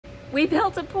We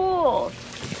built a pool.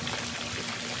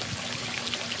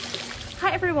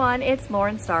 Hi everyone, it's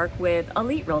Lauren Stark with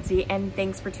Elite Realty and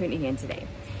thanks for tuning in today.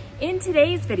 In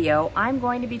today's video, I'm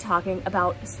going to be talking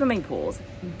about swimming pools,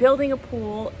 building a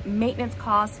pool, maintenance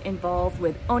costs involved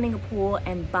with owning a pool,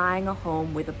 and buying a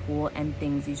home with a pool and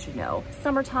things you should know.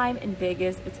 Summertime in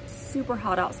Vegas, it's super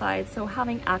hot outside, so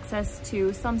having access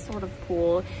to some sort of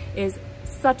pool is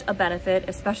such a benefit,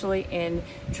 especially in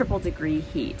triple degree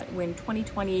heat. When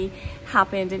 2020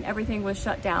 happened and everything was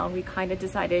shut down, we kind of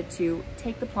decided to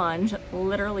take the plunge,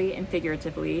 literally and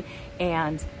figuratively,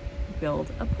 and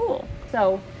build a pool.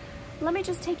 So let me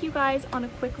just take you guys on a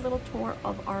quick little tour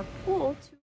of our pool.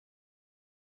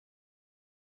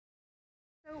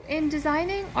 So in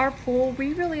designing our pool,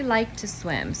 we really like to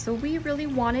swim. So we really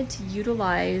wanted to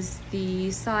utilize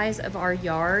the size of our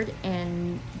yard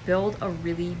and build a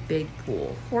really big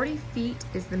pool. 40 feet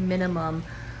is the minimum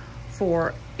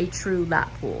for a true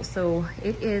lap pool. So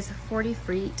it is 40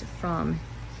 feet from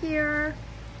here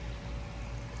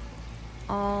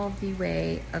all the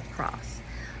way across.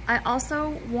 I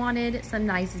also wanted some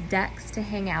nice decks to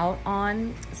hang out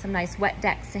on, some nice wet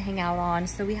decks to hang out on.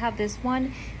 So we have this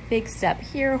one big step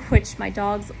here, which my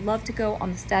dogs love to go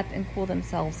on the step and cool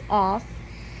themselves off.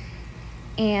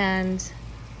 And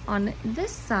on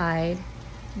this side,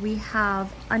 we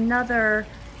have another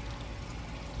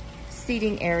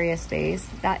seating area space.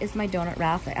 That is my donut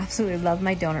raft. I absolutely love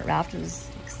my donut raft. It was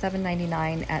like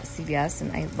 $7.99 at CVS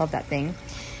and I love that thing.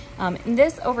 And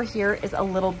this over here is a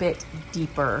little bit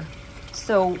deeper.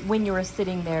 So when you are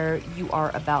sitting there, you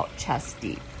are about chest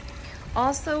deep.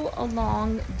 Also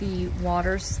along the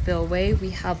water spillway, we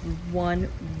have one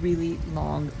really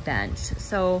long bench.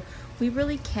 So we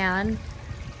really can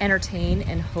entertain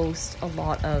and host a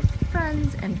lot of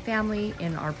friends and family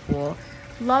in our pool.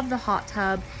 Love the hot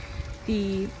tub.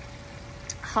 The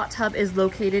hot tub is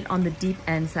located on the deep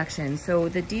end section. So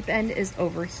the deep end is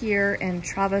over here and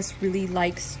Travis really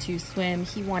likes to swim.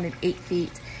 He wanted 8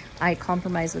 feet. I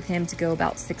compromised with him to go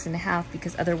about 6.5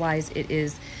 because otherwise it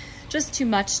is just too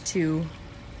much to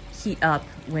heat up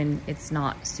when it's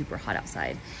not super hot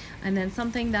outside. And then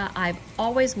something that I've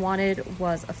always wanted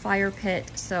was a fire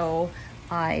pit. So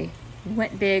I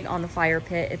went big on the fire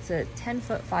pit. It's a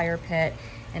 10-foot fire pit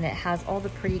and it has all the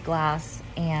pretty glass,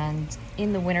 and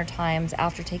in the winter times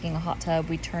after taking a hot tub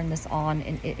we turn this on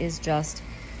and it is just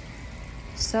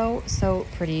so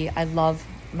pretty. I love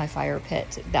my fire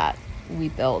pit that we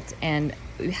built, and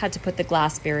we had to put the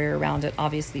glass barrier around it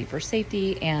obviously for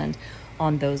safety and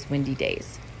on those windy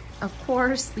days. Of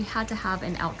course we had to have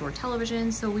an outdoor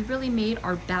television, so we really made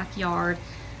our backyard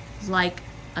like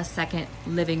a second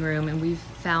living room, and we've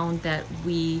found that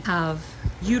we have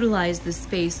utilized the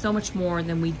space so much more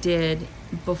than we did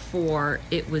before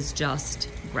it was just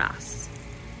grass.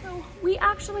 So we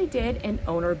actually did an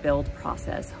owner build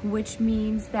process, which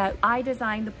means that I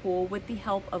designed the pool with the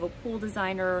help of a pool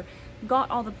designer, got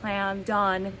all the plans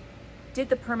done, did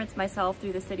the permits myself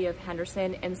through the city of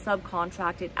Henderson, and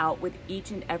subcontracted out with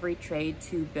each and every trade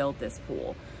to build this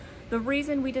pool. The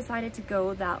reason we decided to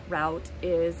go that route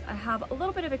is I have a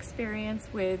little bit of experience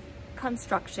with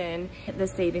construction, the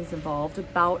savings involved,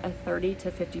 about a 30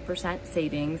 to 50%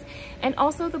 savings. And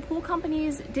also the pool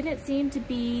companies didn't seem to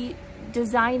be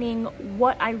designing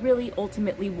what I really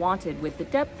ultimately wanted with the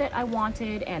depth that I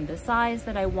wanted and the size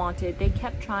that I wanted. They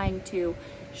kept trying to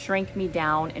shrink me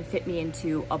down and fit me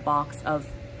into a box of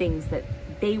things that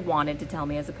they wanted to tell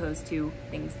me as opposed to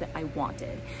things that I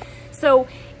wanted. So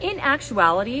in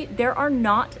actuality, there are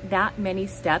not that many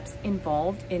steps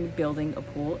involved in building a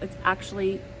pool. It's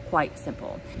actually quite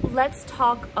simple. Let's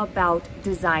talk about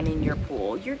designing your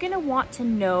pool. You're gonna want to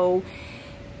know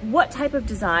what type of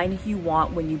design you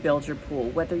want when you build your pool,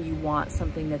 whether you want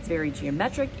something that's very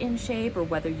geometric in shape or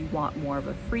whether you want more of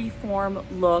a free form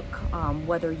look,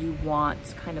 whether you want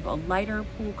kind of a lighter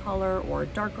pool color or a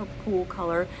darker pool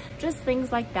color, just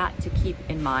things like that to keep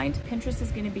in mind. Pinterest is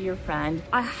going to be your friend.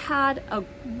 I had a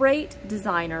great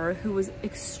designer who was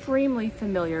extremely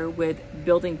familiar with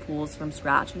building pools from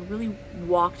scratch and really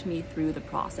walked me through the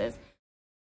process.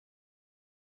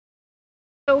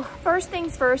 So first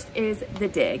things first is the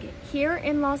dig. Here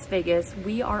in Las Vegas,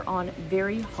 we are on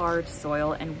very hard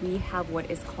soil and we have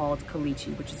what is called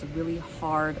caliche, which is a really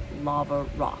hard lava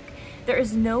rock. There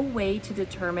is no way to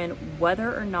determine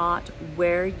whether or not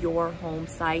where your home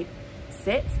site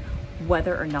sits,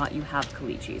 whether or not you have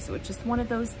caliche. So it's just one of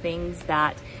those things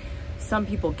that Some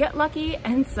people get lucky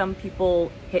and some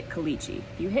people hit caliche.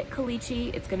 If you hit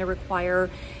caliche, it's gonna require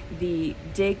the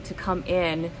dig to come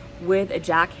in with a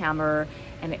jackhammer,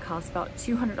 and it costs about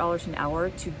 $200 an hour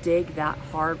to dig that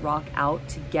hard rock out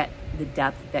to get the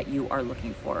depth that you are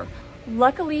looking for.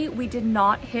 Luckily, we did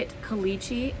not hit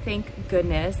caliche, thank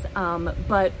goodness,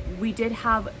 but we did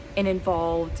have an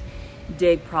involved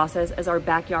dig process as our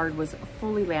backyard was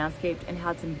fully landscaped and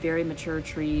had some very mature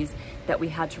trees that we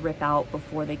had to rip out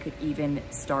before they could even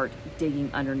start digging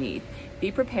underneath.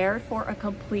 Be prepared for a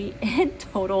complete and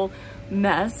total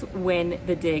mess when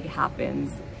the dig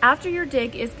happens. After your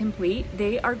dig is complete,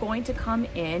 they are going to come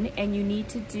in and you need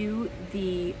to do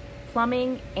the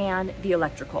plumbing and the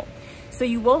electrical. So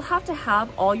you will have to have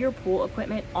all your pool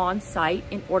equipment on site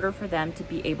in order for them to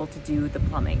be able to do the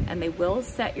plumbing. And they will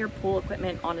set your pool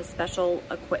equipment on a special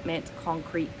equipment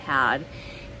concrete pad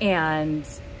and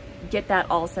get that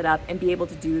all set up and be able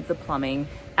to do the plumbing.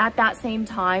 At that same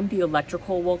time, the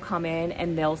electrical will come in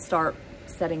and they'll start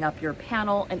setting up your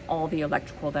panel and all the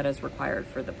electrical that is required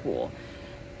for the pool.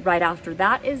 Right after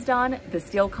that is done, the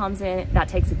steel comes in. That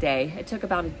takes a day. It took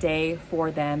about a day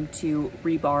for them to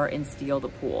rebar and steel the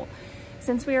pool.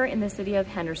 Since we are in the city of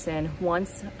Henderson,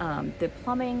 once the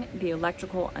plumbing, the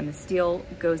electrical, and the steel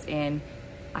goes in,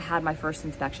 I had my first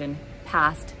inspection,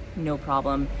 passed, no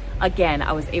problem. Again,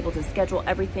 I was able to schedule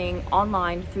everything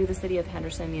online through the city of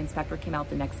Henderson. The inspector came out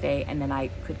the next day and then I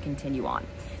could continue on.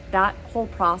 That whole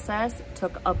process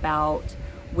took about,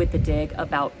 with the dig,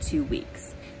 about 2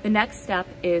 weeks. The next step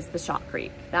is the shotcrete.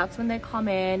 That's when they come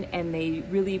in and they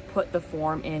really put the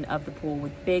form in of the pool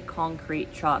with big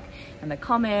concrete truck. And they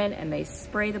come in and they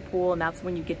spray the pool, and that's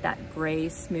when you get that gray,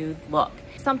 smooth look.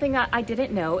 Something that I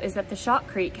didn't know is that the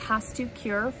shotcrete has to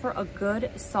cure for a good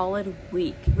solid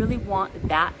week. You really want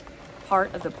that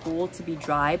part of the pool to be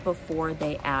dry before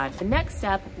they add the next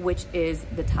step, which is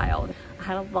the tile. I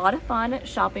had a lot of fun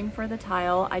shopping for the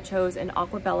tile. I chose an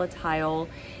Aquabella tile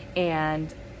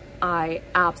and I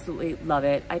absolutely love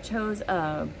it. I chose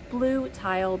a blue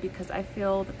tile because I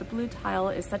feel that the blue tile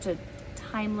is such a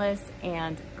timeless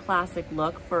and classic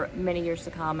look for many years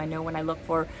to come. I know when I look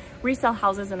for resale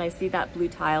houses and I see that blue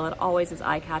tile, it always is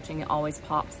eye-catching, it always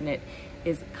pops, and it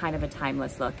is kind of a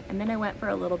timeless look. And then I went for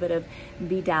a little bit of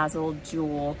bedazzled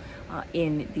jewel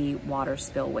in the water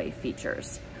spillway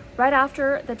features. Right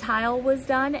after the tile was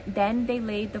done, then they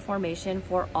laid the formation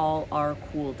for all our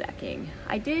cool decking.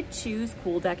 I did choose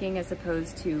cool decking as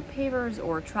opposed to pavers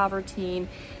or travertine.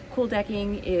 Cool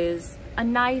decking is a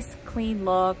nice, clean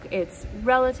look. It's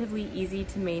relatively easy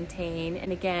to maintain.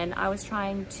 And again, I was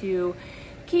trying to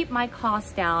keep my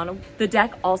costs down. The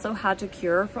deck also had to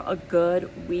cure for a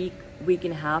good week, week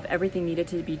and a half. Everything needed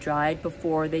to be dried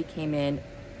before they came in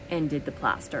and did the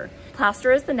plaster.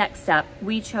 Plaster is the next step.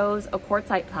 We chose a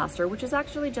quartzite plaster, which is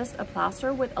actually just a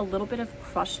plaster with a little bit of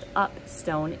crushed up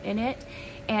stone in it.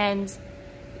 And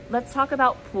let's talk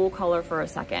about pool color for a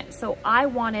second. So I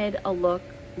wanted a look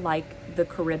like the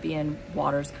Caribbean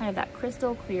waters, kind of that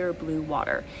crystal clear blue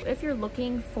water. If you're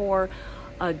looking for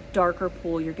a darker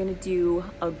pool, you're gonna do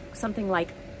something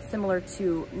like similar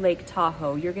to Lake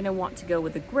Tahoe. You're gonna want to go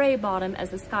with a gray bottom, as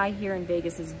the sky here in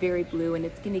Vegas is very blue, and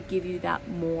it's gonna give you that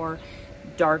more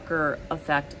darker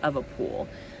effect of a pool.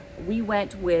 We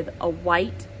went with a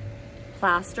white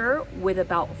plaster with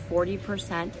about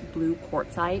 40% blue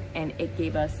quartzite, and it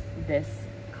gave us this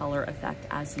color effect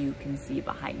as you can see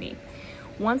behind me.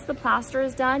 Once the plaster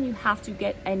is done, you have to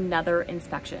get another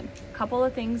inspection. A couple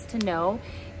of things to know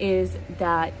is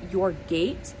that your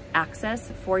gate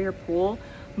access for your pool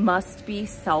must be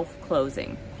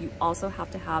self-closing. You also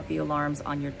have to have the alarms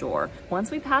on your door.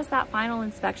 Once we passed that final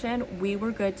inspection, we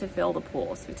were good to fill the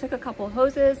pool. So we took a couple of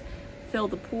hoses,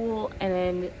 filled the pool, and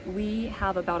then we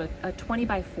have about a 20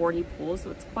 by 40 pool, so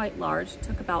it's quite large. It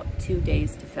took about 2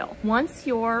 days to fill. Once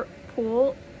your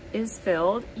pool is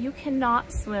filled, you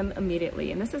cannot swim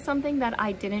immediately. And this is something that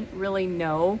I didn't really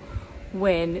know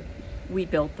when we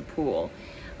built the pool.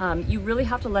 You really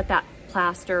have to let that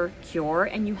plaster cure,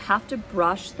 and you have to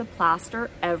brush the plaster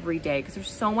every day because there's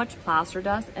so much plaster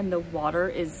dust and the water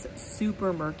is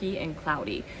super murky and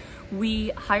cloudy. We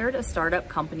hired a startup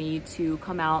company to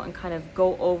come out and kind of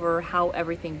go over how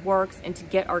everything works and to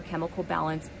get our chemical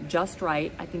balance just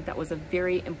right. I think that was a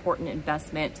very important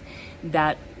investment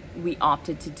that we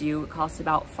opted to do. It cost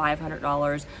about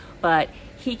 $500, but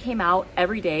he came out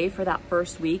every day for that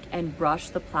first week and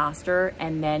brushed the plaster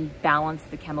and then balanced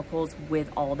the chemicals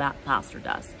with all that plaster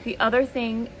dust. The other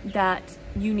thing that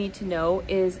you need to know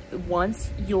is once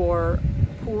your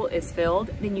pool pool is filled,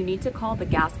 then you need to call the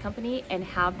gas company and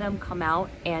have them come out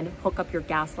and hook up your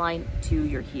gas line to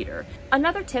your heater.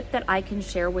 Another tip that I can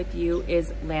share with you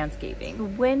is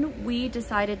landscaping. When we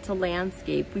decided to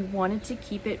landscape, we wanted to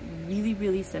keep it really,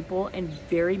 really simple and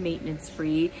very maintenance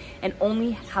free and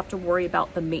only have to worry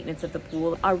about the maintenance of the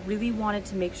pool. I really wanted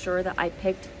to make sure that I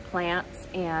picked plants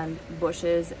and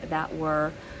bushes that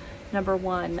were, number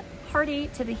one, hardy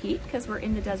to the heat because we're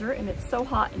in the desert and it's so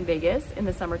hot in Vegas in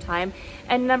the summertime.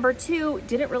 And number two,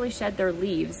 didn't really shed their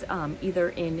leaves either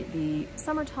in the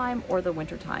summertime or the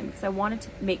wintertime, because I wanted to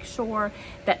make sure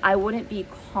that I wouldn't be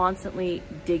constantly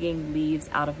digging leaves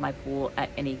out of my pool at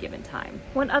any given time.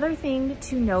 One other thing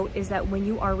to note is that when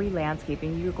you are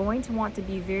re-landscaping, you're going to want to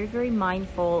be very, very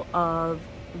mindful of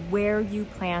where you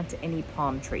plant any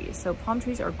palm trees. So palm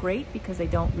trees are great because they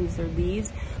don't lose their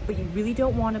leaves, but you really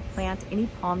don't want to plant any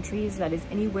palm trees that is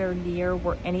anywhere near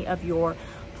where any of your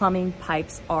plumbing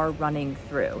pipes are running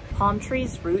through. Palm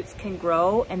trees' roots can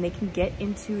grow and they can get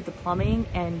into the plumbing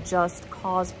and just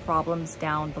cause problems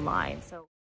down the line.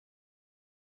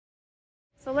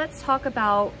 So let's talk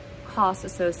about costs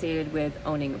associated with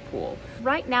owning a pool.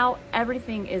 Right now,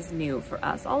 everything is new for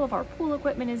us. All of our pool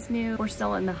equipment is new. We're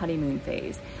still in the honeymoon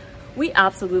phase. We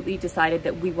absolutely decided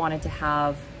that we wanted to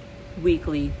have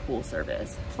weekly pool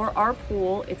service. For our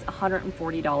pool, it's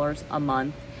 $140 a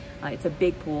month. It's a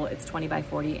big pool, it's 20 by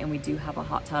 40, and we do have a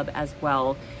hot tub as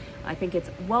well. I think it's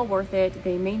well worth it.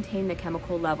 They maintain the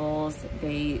chemical levels,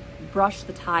 they brush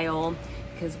the tile,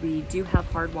 because we do have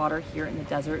hard water here in the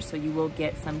desert, so you will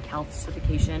get some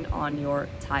calcification on your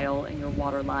tile and your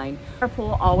water line. Our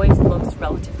pool always looks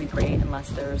relatively great unless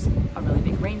there's a really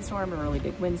big rainstorm or a really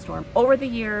big windstorm. Over the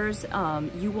years,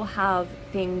 you will have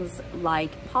things like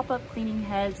pop-up cleaning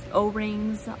heads,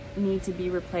 O-rings need to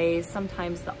be replaced.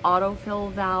 Sometimes the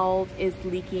autofill valve is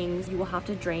leaking. You will have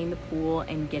to drain the pool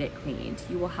and get it cleaned.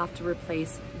 You will have to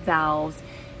replace valves.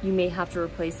 You may have to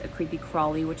replace a creepy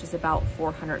crawly, which is about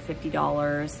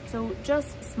 $450. So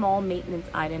just small maintenance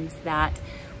items that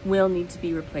will need to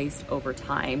be replaced over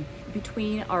time.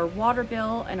 Between our water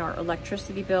bill and our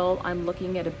electricity bill, I'm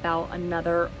looking at about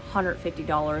another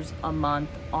 $150 a month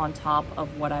on top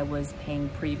of what I was paying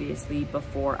previously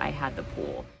before I had the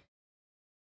pool.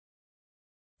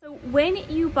 So when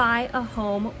you buy a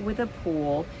home with a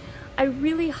pool, I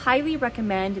really highly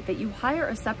recommend that you hire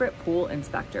a separate pool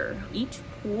inspector. Each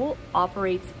pool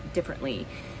operates differently.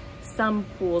 Some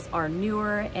pools are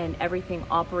newer and everything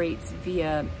operates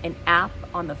via an app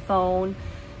on the phone.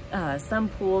 Some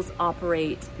pools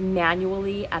operate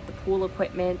manually at the pool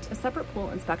equipment. A separate pool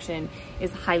inspection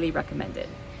is highly recommended.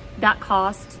 That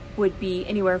cost would be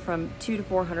anywhere from $200 to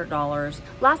 $400.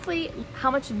 Lastly, how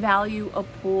much value a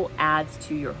pool adds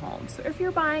to your home. So if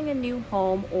you're buying a new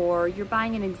home or you're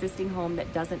buying an existing home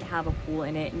that doesn't have a pool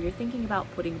in it and you're thinking about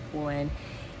putting a pool in,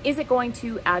 is it going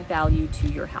to add value to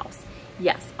your house?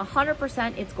 Yes,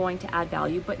 100% it's going to add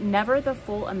value, but never the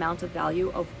full amount of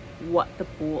value of what the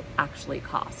pool actually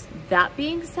costs. That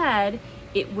being said,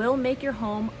 it will make your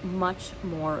home much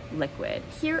more liquid.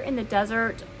 Here in the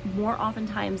desert, more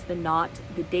oftentimes than not,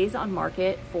 the days on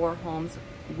market for homes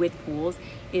with pools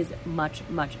is much,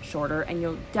 much shorter, and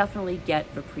you'll definitely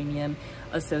get the premium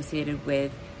associated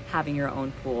with having your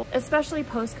own pool, especially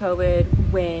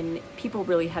post-COVID when people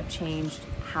really have changed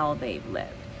how they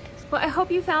live. Well, I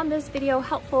hope you found this video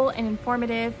helpful and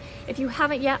informative. If you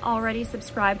haven't yet already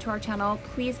subscribed to our channel,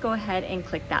 please go ahead and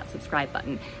click that subscribe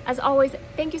button. As always,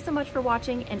 thank you so much for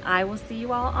watching, and I will see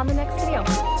you all on the next video.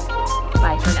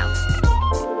 Bye for now.